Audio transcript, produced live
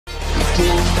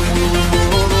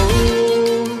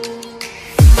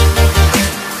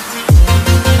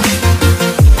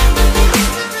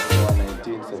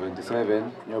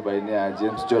Nyumba-inĩ ya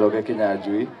James Njoroge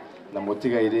Kinyanjui na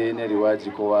mũtigairĩ nĩ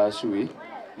Riwanjiko wa Cui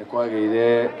nĩ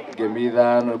kwagĩire ngemi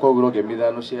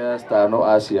ithano cia Stano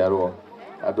aciarwo.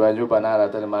 Andũ a nyũmba na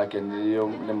arata nĩ makenirio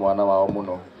nĩ mwana wao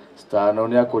mũno. Stano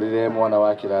nĩ akũrire mwana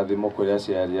wa kĩrathimo kũrĩ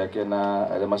aciari ake na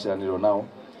arĩa maciaranĩirwo nao,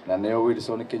 na nĩo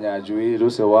Wilson Kinyanjui,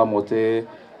 Lucy wa Mũtĩ,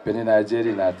 Penina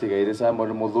Njeri na atigaire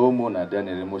Samuel Muthumu na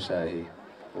Daniel Mushahi.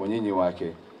 Ũnyinyi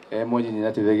wake mũnyinyi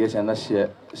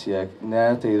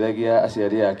nĩateithagia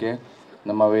aciari ake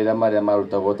na mawĩra marĩa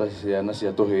marutagwo ta ciana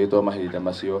cia tũhĩĩ twa mahinda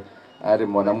macio. Arĩ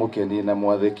mwana mũkeni na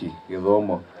mwathĩki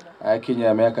gĩthomo.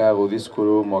 Akinyia mĩaka ya gũthiĩ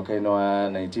cukuru mwaka-inĩ wa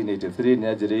 1983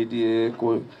 nĩanjĩrĩirie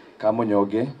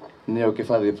Kamunyonge nĩyo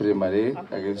Kĩbathi Primary,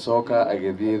 agĩcoka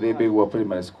agĩthiĩ Thĩmbĩgua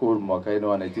Primary School mwaka-inĩ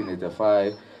wa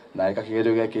 1985 na eka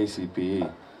kĩgerio gĩa KCPE.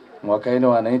 Mwaka-inĩ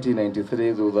wa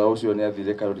 1993 thutha ũcio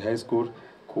nĩathire Karuri High School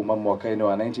kuma mwaka-inĩ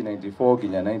wa 1994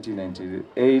 nginya 1998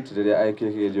 rĩrĩa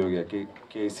ekire kĩgerio gĩa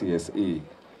KCSE.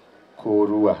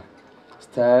 Kũrua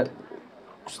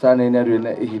Stano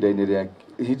nĩarũire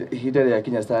ihinda rĩa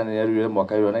kinya Stano nĩarũire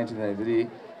mwaka-inĩ wa 1993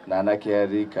 na anake a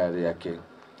rika rĩake.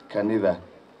 Kanitha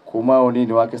kuma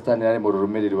ũnini wake Stano arĩ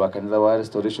mũrũmĩrĩri wa kanitha wa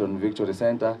Restoration Victory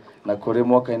Center na kũrĩ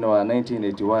mwaka-inĩ wa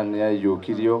 1981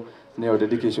 nĩaiyũkirio nĩyo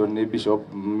dedication nĩ Bishop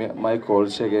Michael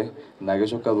Chege na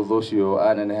agĩcoka thutha ũcio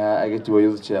aneneha agĩtuo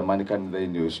youth chairman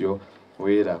kanitha-inĩ ũcio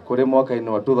wĩra. Kũrĩ mwaka-inĩ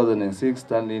wa 2006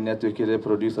 Stanley nĩatuĩkire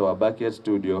producer wa Backyard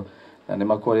Studio na nĩ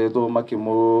makoretwo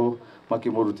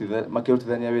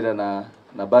makĩrutithania wĩra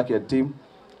na Backyard team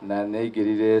na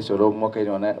nĩaingĩrire coro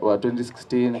mwaka-inĩ wa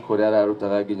 2016 kũrĩa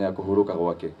ararutaga nginya kũhurũka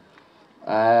gwake.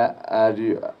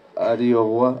 Arĩ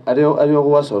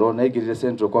gwa coro nĩaingĩrire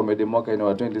Central Comedy mwaka-inĩ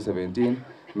wa 2017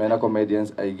 mena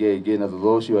comedians aingĩ na thutha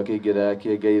ũcio akĩingĩra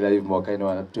Kĩengei Live mwaka-inĩ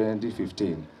wa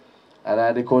 2015.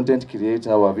 Ararĩ content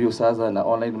creator wa Viusasa na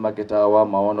online marketer wa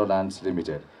Maono Lands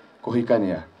Limited.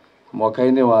 Kũhikania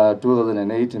mwaka-inĩ wa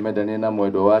 2008 mendanie na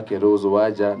mwendwa wake Rose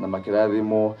Wanja na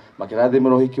makĩrathimĩrwo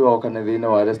ũhiki wao kanitha-inĩ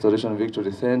wa Restoration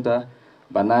Victory Center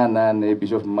Banana nĩ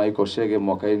Bishop Michael Chege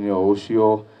mwaka-inĩ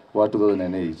ũcio wa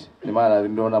 2008. Nĩ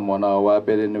marathimĩrwo na mwana wao wa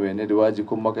mbere nĩwe nĩ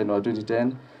Riwanjiko mwaka-inĩ wa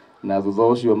 2010 na thutha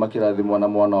ũcio makĩrathimwo na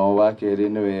mwana wao wa kerĩ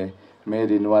nĩwe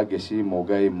Mary wa Geci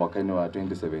Mũngai mwaka-inĩ wa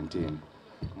 2017.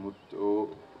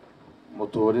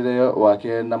 Mũtũrĩre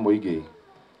wake na mũingĩ.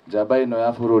 Njamba ĩno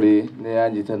ya bũrũri nĩ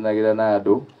yanyitanagĩra na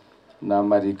andũ na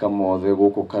marika mothe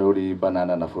gũkũ Karuri,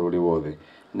 Banana na bũrũri wothe.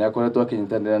 Nĩakoretwo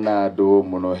akĩnyitanĩra na andũ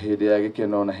mũno hĩndĩ ya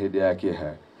gĩkeno na hĩndĩ ya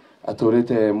kĩeha.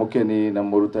 Atũrĩte mũkeni na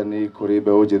mũrutani kũrĩ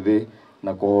mbeũ njĩthĩ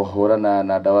na kũhũrana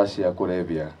na ndawa cia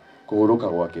kũrebia. Kũhurũka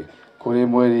gwake kũrĩ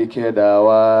mweri 9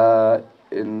 wa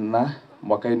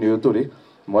mwaka-inĩ ũyũ tũrĩ,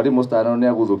 Mwalimu Stano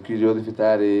nĩaguthũkirio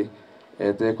thibitarĩ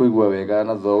etekũigua wega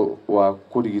na thutha wa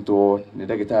kũrigitwo nĩ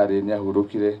ndagĩtarĩ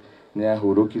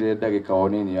nĩahurũkire ndagĩka o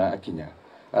nini akinya.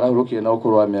 Arahurũkire na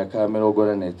ũkũrũ wa mĩaka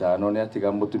 45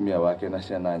 nĩatiga mũtumia wake na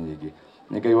ciana nyingĩ.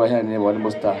 Nĩ Ngai waheanire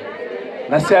Mwalimu Stano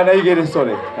na ciana igĩrĩ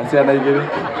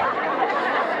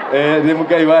nĩ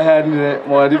Ngai waheanire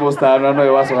Mwalimu Stano na nowe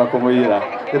wacoka kũmũiyĩra.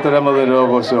 Nĩtũrĩa mũthũrĩro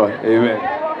ũgũcwo. Amen.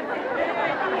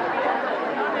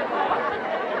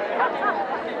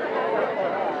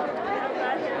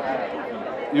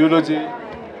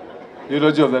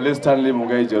 Eulogy of the late Stanley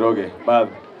Mungai Njoroge. Birth.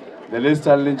 The late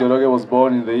Stanley Njoroge was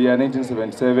born in the year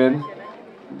 1977,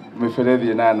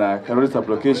 Miferethi Nana, Karuri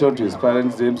sublocation to his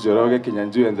parents James Njoroge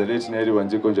Kinyanjui and the late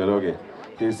Riwanjiko Njoroge.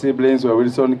 His siblings were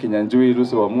Wilson Kinyanjui,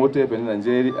 Lucy wa Mũtĩ, Penina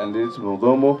Njeri, and late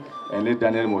Muthumu and late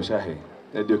Daniel Mushahi.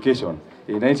 Education.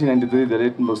 In 1993, the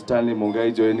late Stanley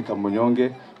Mungai joined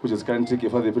Kamunyonge, which is currently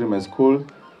Kĩbathi Primary School.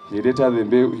 He later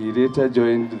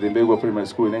joined Thĩmbĩgua Primary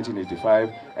School in 1985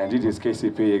 and did his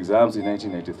KCPE exams in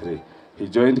 1993. He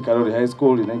joined Karuri High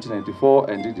School in 1994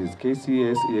 and did his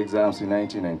KCSE exams in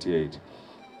 1998.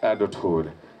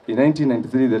 Adulthood. In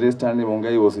 1993, the late Stanley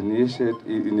Mungai was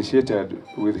initiated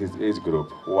with his age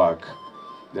group, work.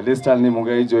 The late Stanley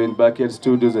Mungai joined Backyard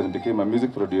Studios and became a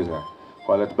music producer.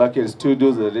 While at Backyard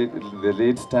Studios, the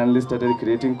late Stanley started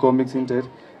creating comics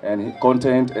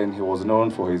content, and he was known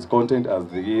for his content as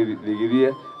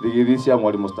thigithigi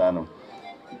Mwalimu Stano.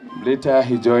 Later,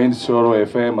 he joined Shoro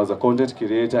FM as a content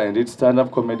creator and did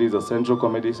stand-up comedies at Central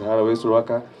Comedy, Sahara West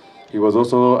Ruaka. He was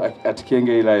also at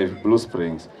Kĩengei Live, Blue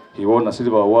Springs. He won a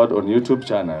silver award on YouTube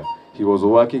channel. He was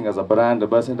working as a brand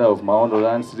ambassador of Maono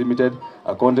Lands Limited,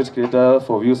 a content creator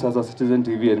for Viusasa Citizen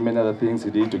TV, and many other things he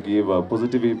did to give a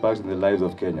positive impact in the lives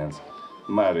of Kenyans.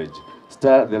 Marriage.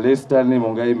 The late Stanley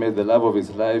Mungai met the love of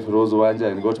his life, Rose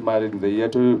Wanja, and got married in the year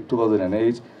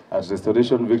 2008 at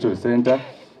Restoration Victory Center.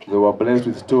 They were blessed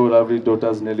with 2 lovely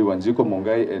daughters, Nelly Wanjiko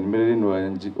Mungai and Marilyn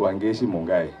Wangeshi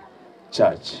Mungai.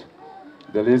 Church.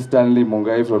 The late Stanley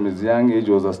Mungai from his young age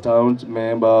was a stout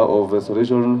member of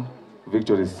Restoration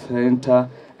Victory Center,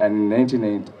 and in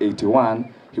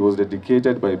 1981, he was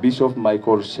dedicated by Bishop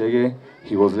Michael Shege.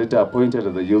 He was later appointed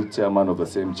as the youth chairman of the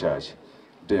same church.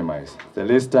 Demise. The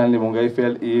late Stanley Mungai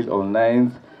fell ill on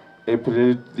 9th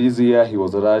April this year. He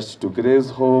was rushed to Grace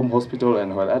Home Hospital,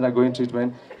 and while undergoing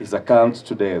treatment, he succumbed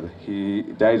to death. He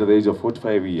died at the age of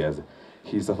 45 years.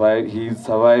 He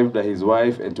survived his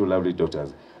wife and 2 lovely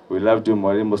daughters. We loved you,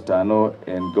 Mwalimu Stano,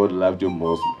 and God loved you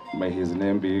most. May his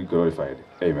name be glorified.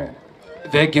 Amen.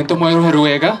 Thank you,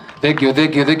 Ruega. Thank you,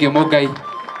 Mogai.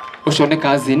 Ushone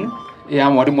cousin, ya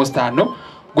Mwalimu Stano.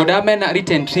 Godame na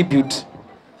written tribute.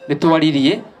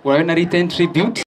 Netuwalirie, wawena written tribute.